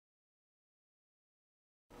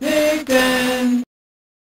then.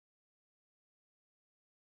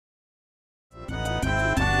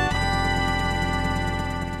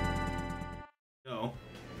 No.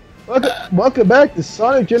 Welcome back to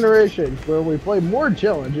Sonic Generations, where we play more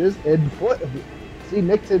challenges and see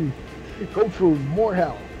Nixon go through more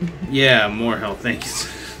hell. Yeah, more hell, thanks.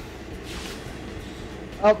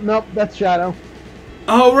 Oh, nope, that's Shadow.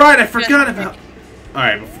 Oh, right, I forgot about...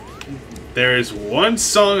 Alright, there is one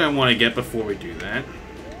song I want to get before we do that.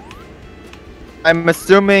 I'm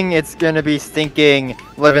assuming it's gonna be stinking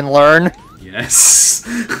Live and Learn. Yes.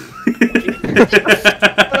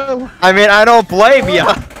 I mean, I don't blame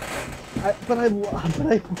ya. But I love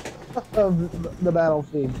the battle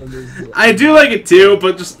theme from this. I do like it too,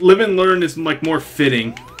 but just Live and Learn is like more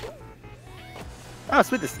fitting. Oh,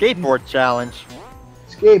 sweet, the skateboard challenge.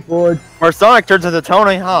 Skateboard. Where Sonic turns into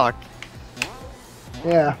Tony Hawk.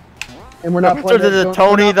 Yeah. And we're not Turns playing into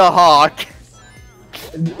Tony the Hawk.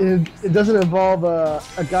 It doesn't involve a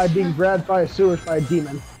guy being grabbed by a sewers by a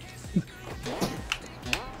demon.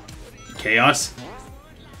 Chaos?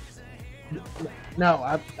 No,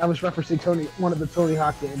 I was referencing one of the Tony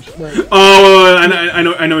Hawk games. Oh, I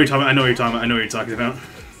know what you're talking about. I know what you're talking about.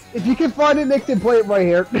 If you can find it, Nick, then play it right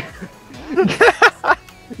here.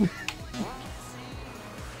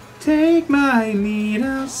 Take my lead,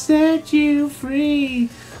 I'll set you free.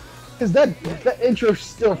 Because that intro's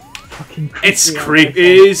still fucking creepy. It's creepy.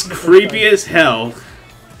 It is creepy as hell.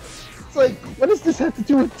 It's like, what does this have to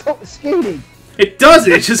do with skating? It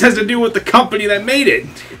doesn't. It just has to do with the company that made it.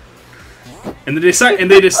 And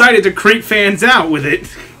they decided to creep fans out with it.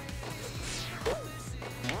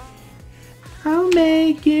 I'll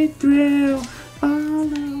make it through all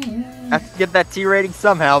the way. I have to get that T rating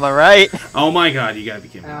somehow, am I right? Oh my god, you gotta be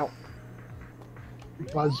kidding me. Ow.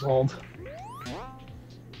 Buzzhold.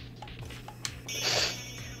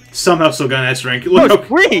 Somehow still got an S rank. Look how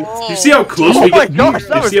sweet! you see how close Oh we my get. gosh,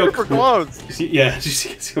 that you was see how super close! You see, yeah, you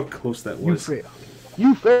see how close that was.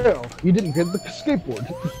 You failed. You didn't get the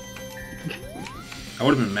skateboard. I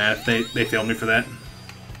would have been mad if they failed me for that.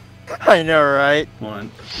 I know, right? Hold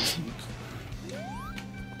on.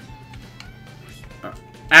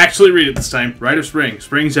 Actually read it this time. Rite of Spring.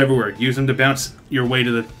 Springs everywhere. Use them to bounce your way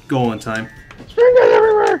to the goal in time. Spring is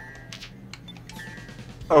everywhere!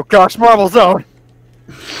 Oh gosh, Marble Zone!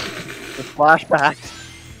 The flashbacks.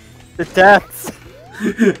 The deaths.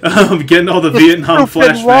 Getting all the Vietnam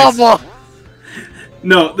flashbacks. Lava.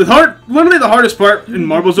 No, literally the hardest part in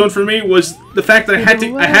Marble Zone for me was the fact that I had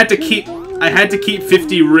to keep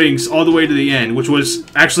 50 rings all the way to the end, which was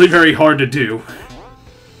actually very hard to do.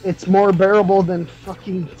 It's more bearable than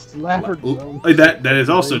fucking Lavert Zone. That is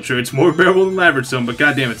also true. It's more bearable than Lavert Zone, but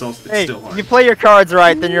goddamn, it's still hard. If you play your cards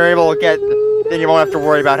right, then you're able to get. Then you won't have to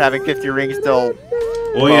worry about having 50 rings till.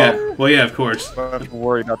 Well, yeah, of course. Don't have to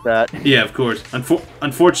worry about that. Yeah, of course.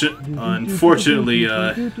 Unfortunately, oh, I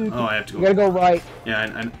have to go. You gotta go right.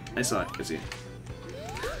 Yeah, I saw it. I see it.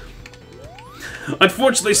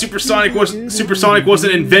 Unfortunately, Supersonic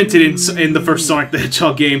wasn't invented in the first Sonic the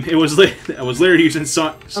Hedgehog game. It was later used in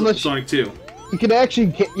Sonic 2. You could actually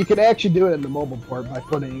do it in the mobile port by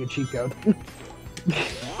putting in a cheat code.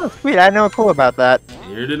 Oh, sweet, I know cool about that.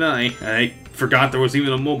 Neither did I. I forgot there was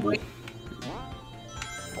even a mobile.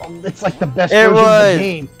 Well, it's like the best version of the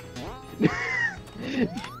game.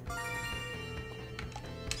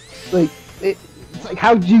 It's like,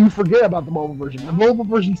 how do you forget about the mobile version? The mobile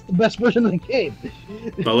version's the best version of the game.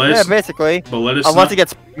 Yeah, basically. But let us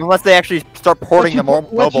unless they actually start porting the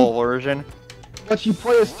mobile version. But you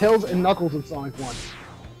play as Tails and Knuckles in Sonic 1.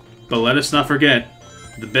 But let us not forget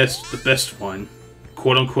the best one,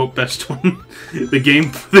 quote unquote best one, the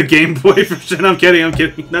Game Boy version. I'm kidding.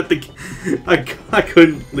 Not the. I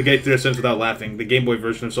couldn't get through a sentence without laughing. The Game Boy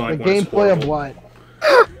version of Sonic 1. The gameplay of what?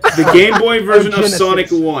 The Game Boy version of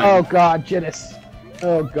Sonic 1. Oh god, Genesis.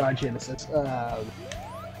 Oh god, Genesis.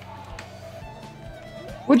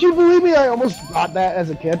 Would you believe me? I almost bought that as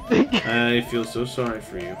a kid. I feel so sorry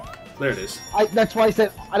for you. There it is. That's why I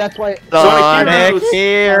said. That's why. Sonic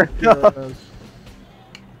here.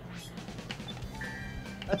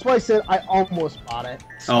 That's why I said I almost bought it.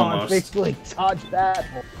 So almost. Basically, dodge that.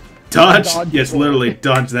 Dodge? Yes, literally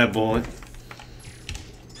dodge that bullet.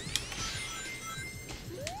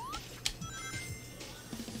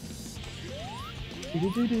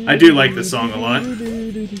 I do like this song a lot.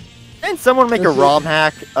 Didn't someone make a ROM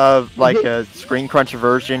hack of like a screen crunch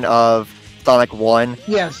version of Sonic 1?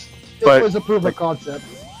 Yes, it was a proof of concept.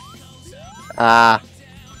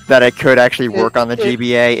 That it could actually work on the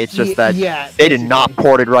GBA. It's just that they did not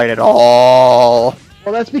port it right at all.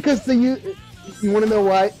 Well, that's because you want to know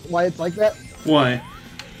why it's like that? Why?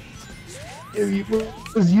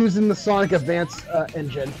 it was using the Sonic Advance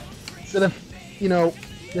engine instead of, you know,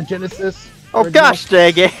 the Genesis. Oh original. gosh,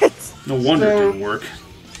 dang it! No wonder So- it didn't work.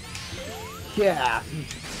 Yeah.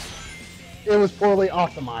 It was poorly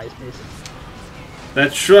optimized, basically.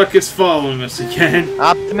 That truck is following us again.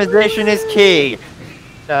 Optimization is key.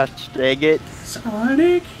 Gosh, dang it!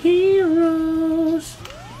 Sonic Heroes.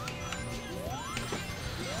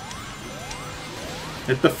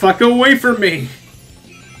 Get the fuck away from me!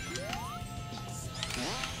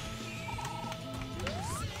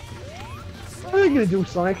 What are you gonna do,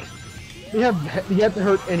 Sonic? You have to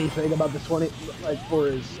hurt anything about the 20 like for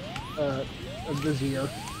his of this year.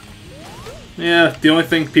 Yeah, the only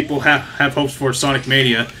thing people have hopes for is Sonic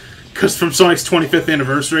Mania. Because from Sonic's 25th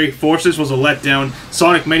anniversary, Forces was a letdown.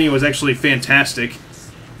 Sonic Mania was actually fantastic.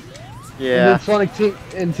 Yeah.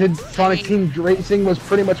 And then Sonic Team Racing was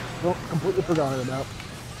pretty much completely forgotten about.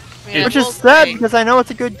 Man, Which is well, sad dang. because I know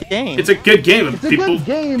it's a good game. It's a good game. It's a good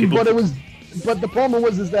game, but the problem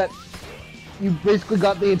was that you basically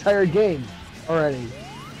got the entire game already.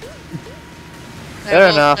 Fair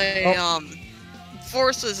enough. Say,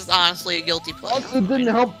 Forces is honestly a guilty pleasure.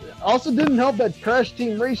 Also didn't help that Crash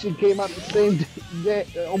Team Racing came out the same day,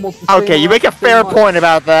 almost the same. Okay, you make a fair point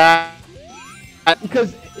about that.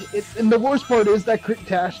 Because and the worst part is that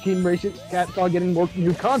Crash Team Racing kept on getting more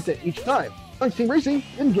new content each time. Sonic Team Racing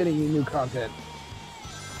didn't get any new content.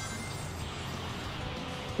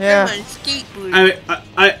 Yeah. Come on, skateboard.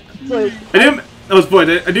 I It's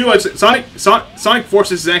like, I do like Sonic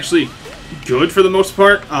Forces is actually good for the most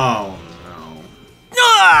part. Oh no.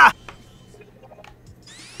 Ah!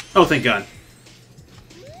 Oh, thank God.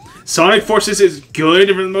 Sonic Forces is good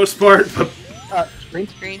for the most part, but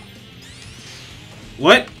Screen.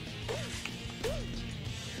 what?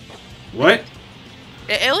 What?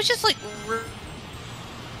 It was just like.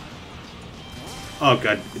 Oh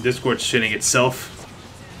God, Discord's shitting itself.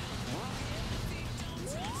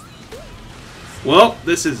 Well,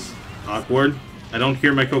 this is awkward. I don't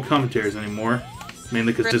hear my co-commentaries anymore,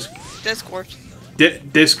 mainly because Discord.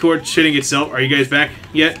 Discord shitting itself. Are you guys back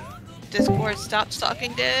yet? Discord, stop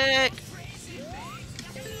stalking Dick.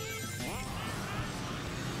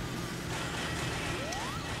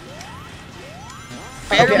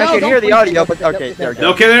 Okay, I can hear the audio, but okay, there we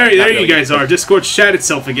go. Okay, there you guys are. Discord shat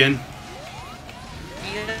itself again.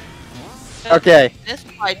 Yeah. Okay. That's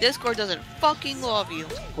why Discord doesn't fucking love you.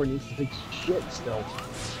 Discord needs to fix shit still.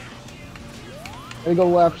 There you go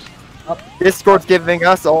left. Up. Discord's giving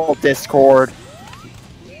us all Discord.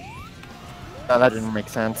 No, that didn't make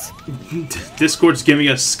sense. Discord's giving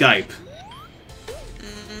us Skype.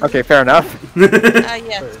 Okay, fair enough. Yeah,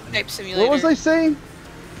 Skype Simulator. What was I saying?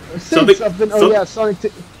 I was saying something. Oh yeah,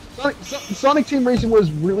 Sonic Team Racing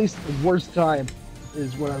was released at the worst time,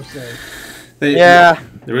 is what I'm saying.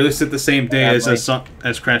 They released it the same day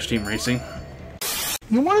as Crash Team Racing.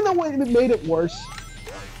 You want to know what made it worse?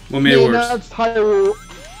 What made it worse? That's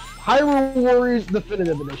Hyrule Warriors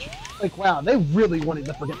Definitive Edition. Like, wow, they really wanted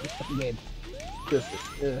to forget this fucking game.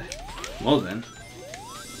 Well then.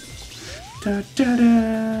 Da, da,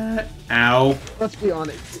 da. Ow. Let's be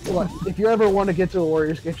honest. Look, if you ever want to get to a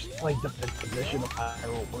Warriors game, just play Definitive Edition of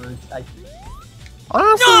Hyrule Warriors.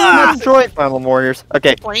 Honestly, I enjoy Final Warriors.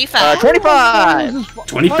 Okay. 25. 25!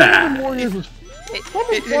 25. Hyrule Warriors was...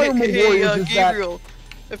 Hyrule Warriors is that... Gabriel,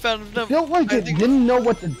 I found a It number. felt like I it think didn't know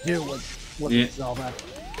what to do with itself. I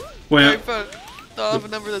Well, found a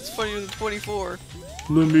number that's funnier than 24.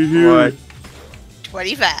 let me hear What? it.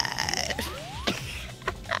 25.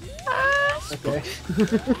 Okay.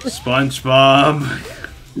 SpongeBob.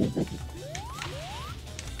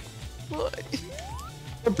 What?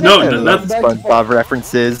 No, I no, love not SpongeBob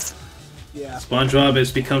references. Yeah. SpongeBob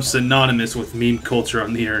has become synonymous with meme culture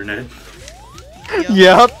on the internet.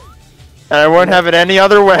 Yep. And I won't have it any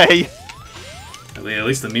other way. At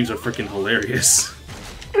least the memes are freaking hilarious.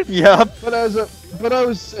 Yep. But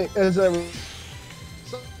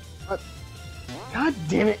God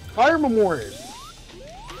damn it, Fire Emblem Warriors.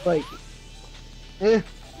 Like,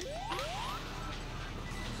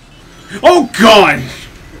 Oh God!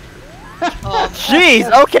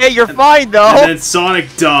 Jeez, okay, you're fine And though. then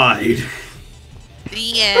Sonic died.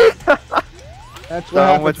 The end. That's what Someone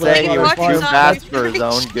happens would when I say he bought was in too Fire- fast for his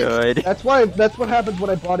own good. That's what happens when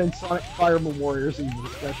I bought in Sonic Fire Emblem Warriors in the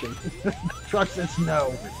discussion. Truck says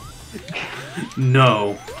no.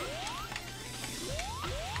 No.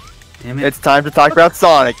 Damn it. It's time to talk about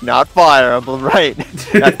Sonic, not Fire Emblem, right?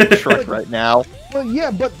 That's the trick right now. Well,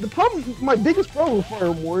 yeah, but the problem, my biggest problem with Fire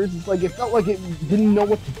Emblem Warriors is like it felt like it didn't know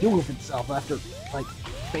what to do with itself after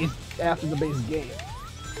the base game.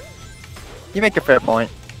 You make a fair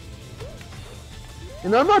point.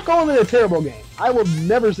 And I'm not calling it a terrible game. I will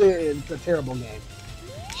never say it's a terrible game.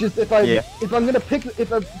 It's just if I'm gonna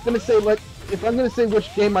say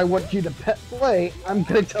which game I want you to play, I'm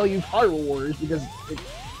gonna tell you Hyrule Warriors because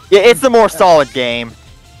it's the more solid game.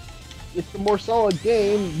 It's the more solid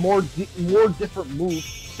game, more different move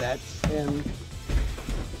sets, and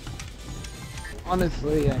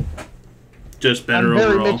honestly, just better I'm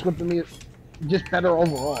very overall. mixed with the music. Just better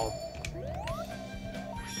overall.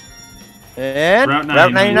 And Route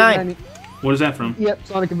Route 99. 99. What is that from? Yep,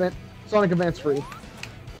 Sonic Advance free.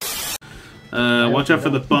 Watch out for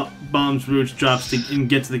the bombs, Rouge drops to and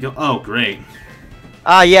get to the go. Oh, great.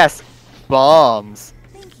 Ah, yes. Bombs.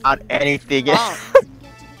 Not anything else.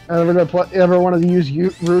 Ever wanted to use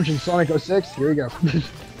Rouge in Sonic 06? Here you go.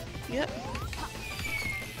 Yep.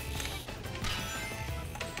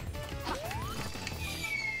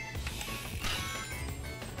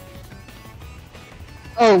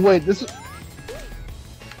 Oh wait, is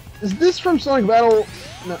this from Sonic Battle?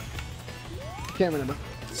 No, can't remember.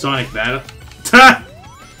 Sonic Battle. Yeah,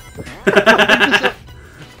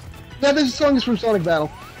 this song is from Sonic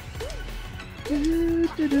Battle. Ooh,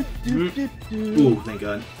 thank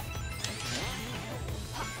God.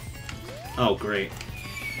 Oh, great.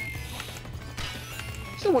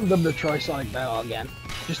 I want them to try Sonic Battle again,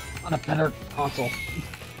 just on a better console.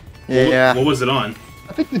 Yeah. What was it on?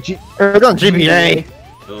 I think the It's on GBA.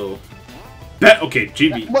 Oh. Okay,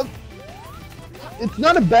 GB. Well, it's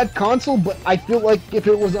not a bad console, but I feel like if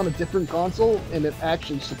it was on a different console and it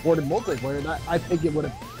actually supported multiplayer, I think it would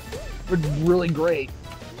been really great.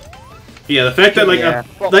 Yeah, the fact that Yeah.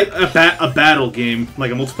 a battle game,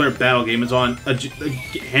 like a multiplayer battle game, is on a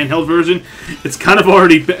handheld version, it's kind of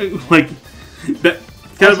already They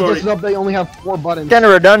only have 4 buttons. Kind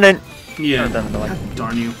of redundant. Yeah. Redundant, like,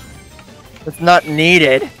 Darn you. it's not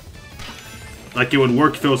needed. Like it would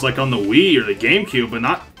work if it was like on the Wii or the GameCube, but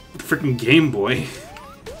not the freaking Game Boy.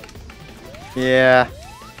 Yeah.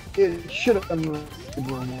 It should have been.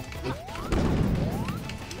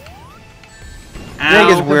 I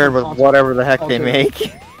think it's Ow. weird with whatever the heck they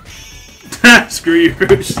make. Screw you,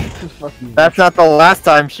 Rouge. That's not the last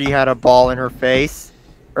time she had a ball in her face.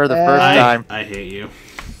 Or the first time. I hate you.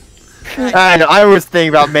 I know, I was thinking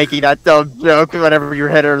about making that dumb joke whenever you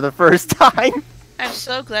hit her the first time. I'm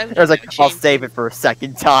so glad. I was like, I'll save it for a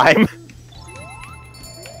second time.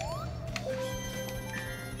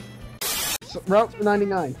 So, Route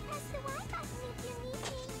 99.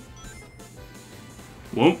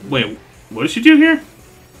 Well, wait, what did she do here?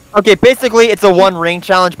 Okay, basically it's a one ring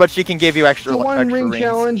challenge, but she can give you extra. It's a one extra ring rings.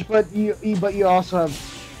 challenge, but you also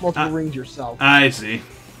have multiple rings yourself. I see.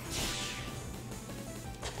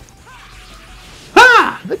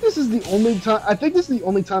 Ha! I think this is the only time. I think this is the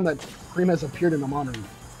only time that Cream has appeared in a modern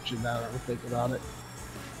version. Now that I think about it.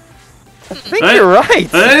 I think you're right.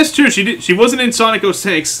 That is true. She wasn't in Sonic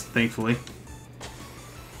 06, thankfully.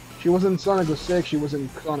 She was in Sonic 06. She was in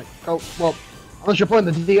Sonic. Well, unless you're playing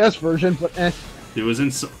the DS version, but eh. It was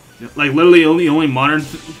in like literally the only modern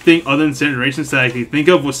thing other than Generations that I can think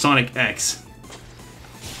of was Sonic X.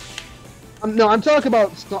 No, I'm talking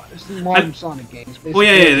about modern Sonic games. Basically. Oh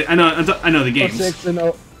yeah, I know the games. 06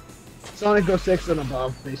 and Sonic 06 and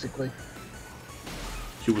above, basically.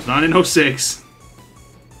 She was not in 06.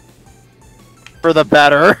 For the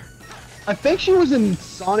better. I think she was in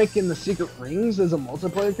Sonic and the Secret Rings as a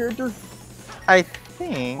multiplayer character. I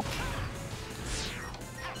think.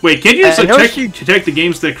 Wait, can't you just I know check the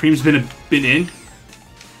games that Cream's been in?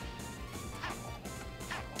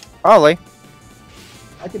 Probably.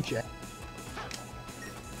 I can check.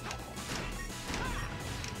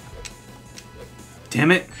 Damn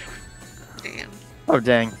it. Damn. Oh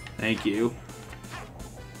dang. Thank you.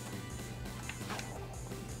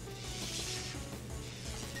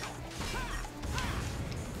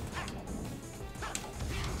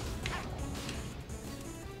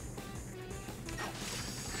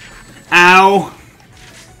 Ow!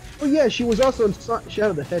 Oh yeah, she was also in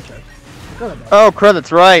Shadow the Hedgehog. I forgot about Oh crud,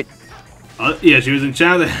 that's right. Yeah, she was in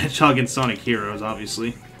Shadow the Hedgehog and Sonic Heroes,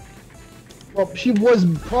 obviously. Well, she was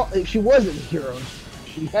in Heroes.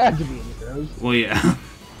 She had to be in Heroes. Well, yeah.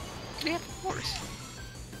 Yeah, of course.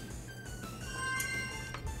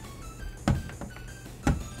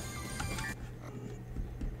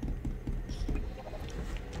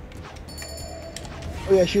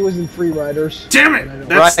 Oh yeah, she was in Free Riders. Damn it!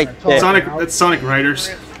 That's Right. Sonic. That's Sonic Riders.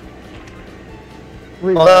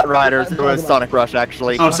 Free Well, not Riders. Riders, it was Sonic Rush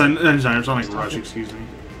actually. Oh, Sonic Rush. Excuse me.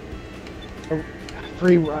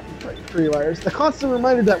 Free Riders. The constant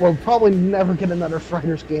reminder that we'll probably never get another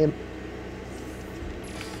Riders game.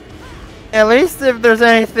 At least if there's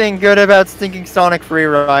anything good about stinking Sonic Free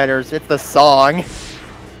Riders, it's the song.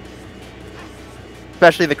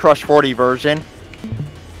 especially the Crush 40 version.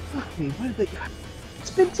 Fuck me, what did they... It's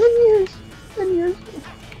been 10 years! 10 years!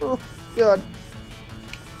 Oh, God.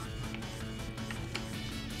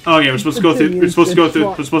 Oh yeah, we're supposed to go through. We're supposed to go through.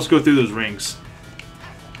 We're supposed to go through those rings.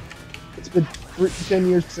 It's been 10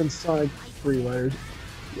 years since Sonic 3 letters.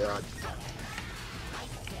 God.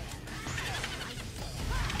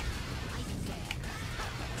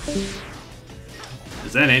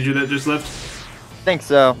 Is that Andrew that just left? Think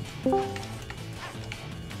so.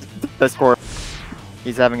 Discord.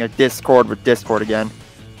 He's having a Discord with Discord again.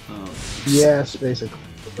 Oh. Yes, basically.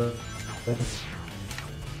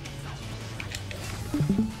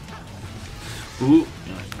 Ooh.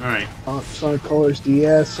 Alright. Sonic Colors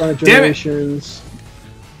DS, Sonic Damn it! Generations,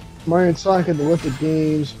 Mario and Sonic and the Olympic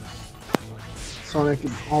Games, Sonic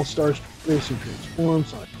and All-Stars Racing Transform,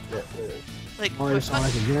 Sonic Like, Mario what?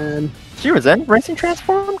 Sonic again. She was in Racing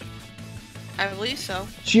Transformed? I believe so.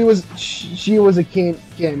 She was a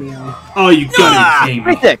cameo. Oh, you gotta be kidding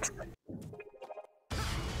me. 36.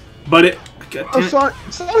 But it. God damn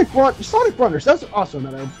it. Sonic Runners. That's also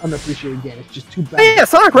another unappreciated game. It's just too bad. Yeah,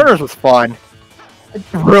 Sonic Runners was fun. I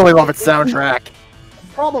really love its soundtrack. The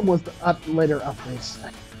problem was the later updates.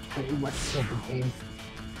 Pretty much killed the game.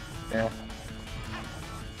 Yeah.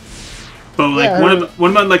 But like, Yeah,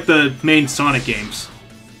 what about like the main Sonic games?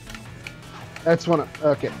 That's one.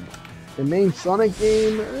 Okay, the main Sonic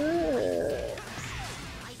game.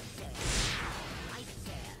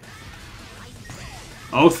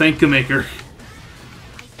 Oh, thank you, Maker.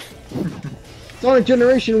 Sonic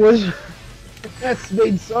Generation was that's the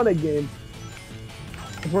main Sonic game.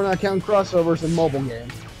 If we're not counting crossovers and mobile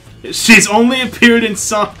games. She's only appeared in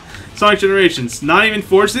Sonic Generations, not even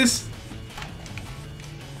Forces.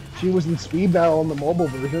 She was in Speed Battle in the mobile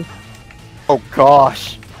version. Oh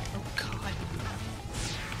gosh. Oh god.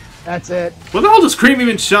 That's it. What the hell does Cream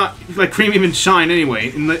even shine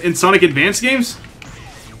anyway? In Sonic Advance games?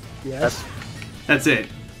 Yes. That's it.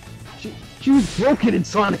 She was broken in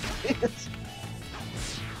Sonic Advance.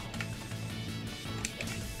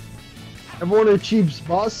 Everyone who achieves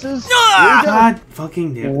bosses. God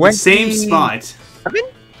fucking damn. The same 20 spot.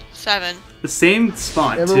 7. The same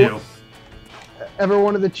spot Everyone- too. Every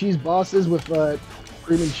one of the cheese bosses with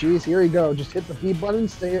cream and cheese. Here you go. Just hit the B button,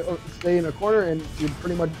 stay in a corner, and you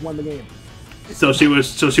pretty much won the game. So she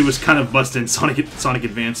was kind of busted in Sonic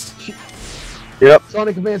Advanced. Yep.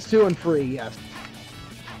 Sonic Advance 2 and 3, yes.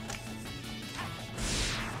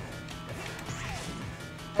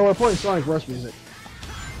 Oh, we're playing Sonic Rush music.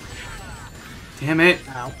 Damn it.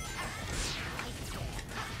 Ow.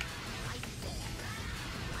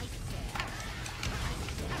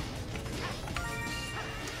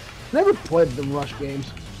 Never played the Rush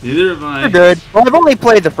games. Neither have I. They're good. Well, I've only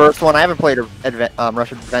played the first one. I haven't played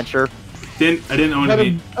Rush Adventure. I didn't own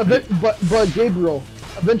any. But Gabriel,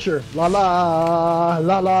 Adventure, la la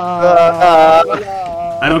la la. La,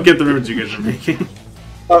 la. I don't get the reference you guys are making.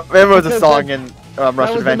 It was a Because song in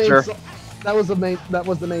Rush Adventure. That was the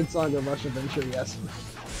main song of Rush Adventure, yes.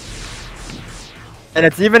 And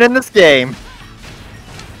it's even in this game.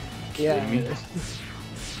 Yeah. Kidding me? It is.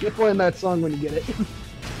 You're playing that song when you get it.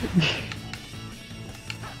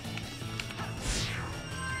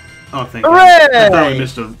 Oh, thank you. Hooray! I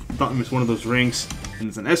thought we missed one of those rings. And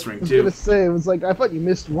it's an S ring I was too. gonna say, it was like, I thought you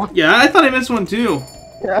missed one. Yeah, I thought I missed one too.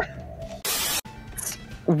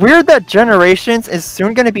 Weird that Generations is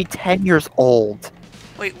soon going to be 10 years old.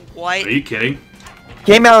 Wait, what? Are you kidding?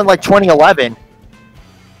 Came out in like 2011.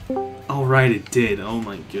 Oh right, it did. Oh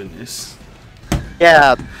my goodness.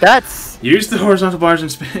 Yeah, that's... Use the horizontal bars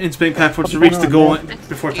and spin platforms to reach the goal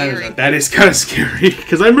before time is up. That is kind of scary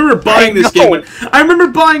because I remember buying this game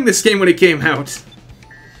when it came out.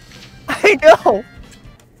 I know!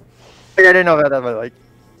 Like, I didn't know that, but like...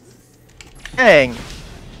 Dang.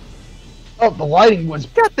 Oh, the lighting was. I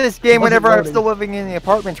got this game Wasn't whenever I was loading. still living in the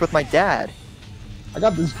apartments with my dad. I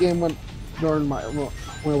got this game when it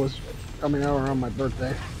was coming out around my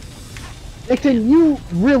birthday. Nickton, you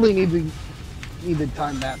really need to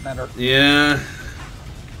time that better. Yeah.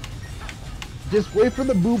 Just wait for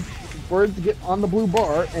for it to get on the blue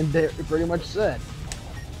bar, and there it pretty much said.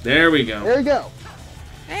 There we go. There you go.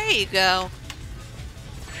 There you go.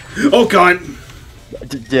 Oh god.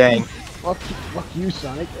 Dang. Fuck you,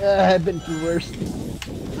 Sonic. I've been through worse.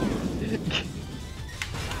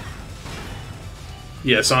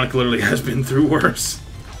 Yeah, Sonic literally has been through worse.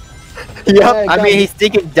 Yep, I mean, he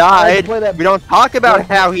stinking died. play that- We don't talk about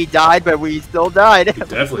how he died, but we still died.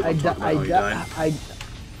 Definitely. I don't talk about how he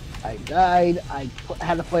died. died. I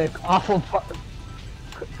had to play an awful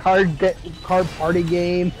card party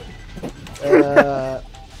game.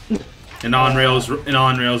 An on rails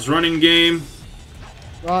running game.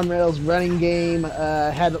 Ron Rails running game.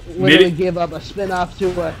 Had literally give up a spin-off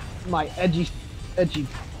to my edgy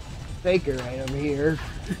faker right over here.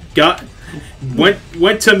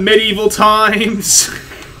 Went to medieval times.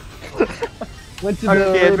 Went to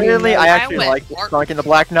Okay, admittedly, I actually like Sonic and the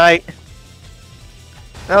Black Knight.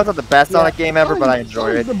 That was not the best Sonic game ever, but I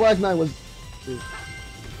enjoyed it. The Black Knight was.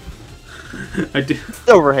 It's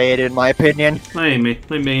overhated, in my opinion.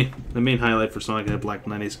 The main highlight for Sonic and the Black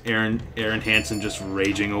Knight is Aaron Hansen just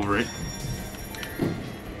raging over it.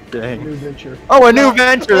 Dang. New venture. Oh, a new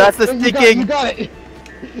venture! That's the sticking! You got it!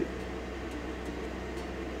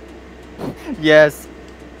 Yes.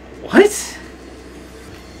 What?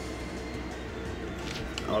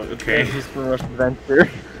 Oh, okay. This is for a venture.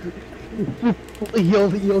 You'll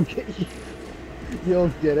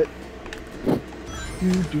get it.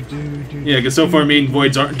 Yeah, because so far me and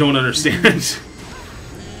Voidz don't understand. It's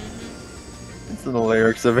in the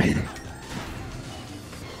lyrics of it.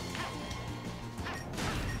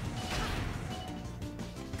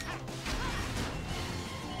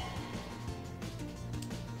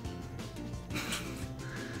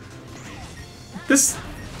 This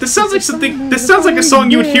sounds like something. This sounds like a song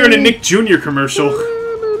you would hear in a Nick Jr. commercial.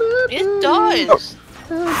 It does.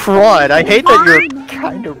 Crud, I hate that you're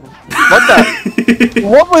kind of... What the...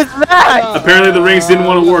 What was that? Apparently the rings didn't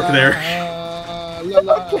want to work there.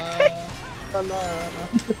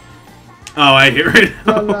 Oh, I hear it.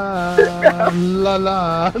 La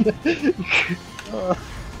la.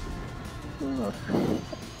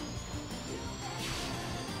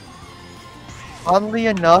 Oddly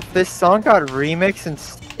enough, this song got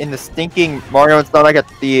remixed in the stinking Mario and Sonic at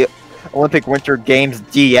the Olympic Winter Games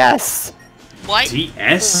DS. What?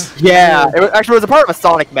 DS? Yeah, it was a part of a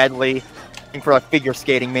Sonic medley for a figure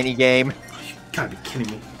skating mini game, You gotta be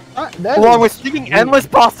kidding me. along with singing endless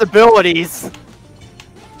possibilities.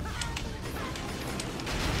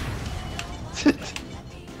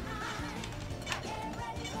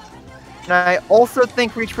 And I also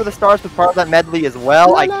think Reach for the Stars was part of that medley as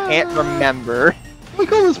well. I can't remember. We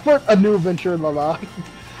call this part a new venture, la la.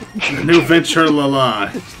 New venture, la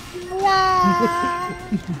la.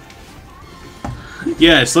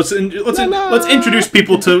 Yes, let's introduce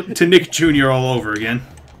people to Nick Jr. all over again.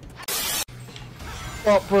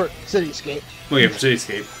 Well, for Cityscape. Oh yeah, for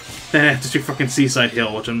Cityscape. Then I have to do fucking Seaside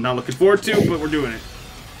Hill, which I'm not looking forward to, but we're doing it.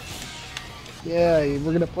 Yeah,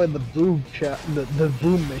 we're gonna play the boom the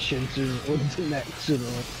boom mission soon. Next soon.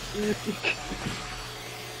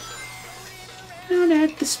 Down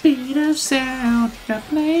at the speed of sound, got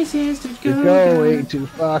places to You're going too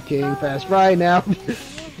fucking fast right now.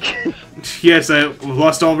 Yes, I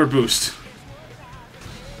lost all of our boost.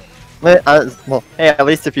 Well, hey, at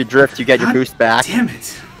least if you drift, you get your boost back. Damn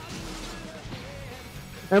it.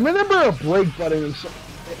 I remember a break button in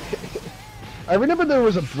I remember there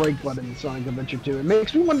was a break button in Sonic Adventure 2. It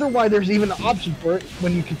makes me wonder why there's even an option for it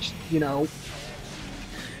when you could, you know...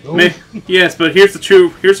 Yes, but here's the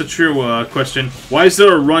true question. Why is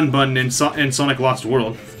there a run button in Sonic Lost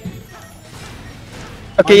World?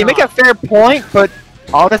 Okay, you make a fair point, but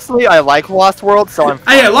honestly, I like Lost World, so I'm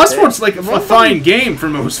fine. Yeah, Lost World's like a fine game for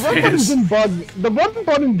most fans. The run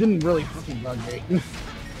button didn't really fucking bug me.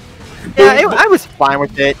 Yeah, I was fine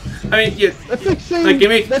with it. I mean, yeah, that's like saying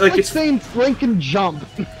it's saying Frank and jump.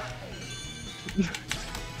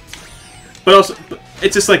 But also,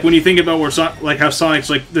 it's just like when you think about how Sonic's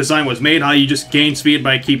design was made, how you just gain speed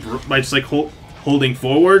by just holding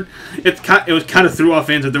forward. It kind of threw off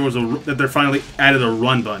fans that they're finally added a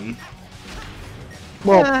run button.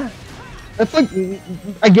 Well, that's like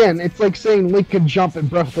again, it's like saying Link can jump in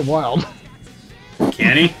Breath of the Wild.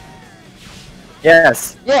 Can he?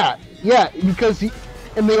 Yes. Yeah, because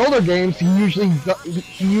in the older games he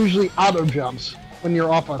usually auto jumps when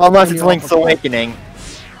you're off. Unless it's Link's Awakening.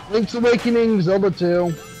 Link's Awakening, Zelda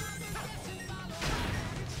 2.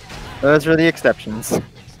 Those are the exceptions.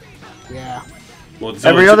 Yeah. Well,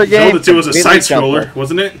 Every other game. Zelda 2 was a side scroller,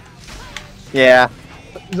 wasn't it? Yeah.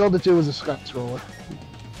 Zelda 2 was a side scroller.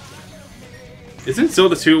 Isn't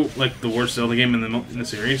Zelda 2 like the worst Zelda game in the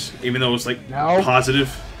series? Even though it was like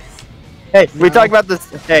positive. Hey, we talk about this.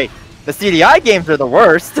 Hey, the CDI games are the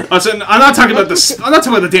worst. I'm not talking about I'm not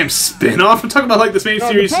talking about the damn spin-off. I'm talking about like this main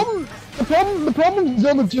series. The problem with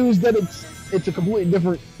Zelda 2 is that it's a completely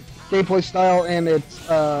different gameplay style, and it's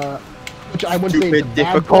which I wouldn't say it's a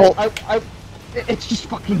difficult. It's just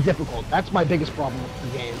fucking difficult. That's my biggest problem with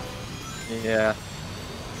the game. Yeah.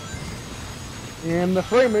 And the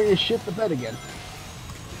frame rate is shit the bed again.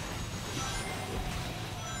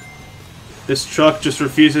 This truck just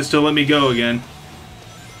refuses to let me go again.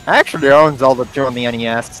 I actually own Zelda 2 on the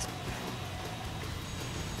NES.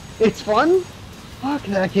 It's fun. Fuck,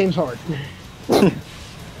 that game's hard. I'm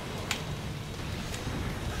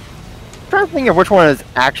trying to think of which one is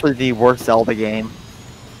actually the worst Zelda game.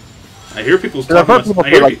 I hear people I've talk heard people about.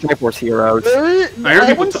 play like Triforce Heroes.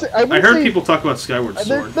 I heard people talk about Skyward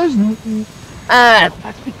Sword. There's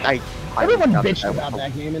I everyone don't bitched know. about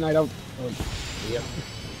that game, and I don't really see it.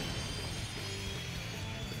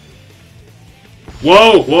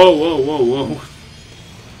 Whoa! Whoa! Whoa! Whoa! Whoa!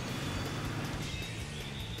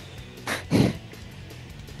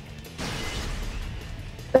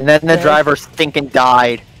 And then the driver stinking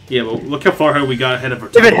died. Yeah, but look how far we got ahead of our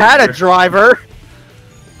If time. it had a there. driver.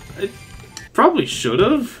 It probably should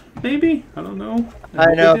have. Maybe. I don't know.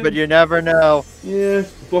 I know, but you never know. Yeah.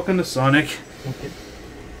 Welcome to Sonic.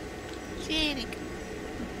 Cheating.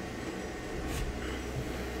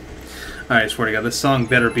 Alright, I swear to God, this song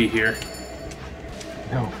better be here.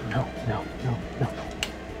 No.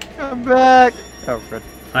 Come back. Oh, good.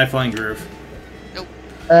 High Flying Groove.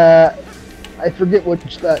 I forget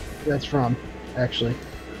which that's from, actually.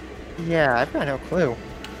 Yeah, I've got no clue.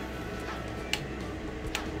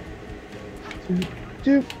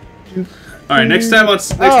 Doop, doop. Alright, next time on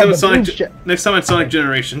the Sonic blues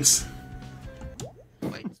Generations.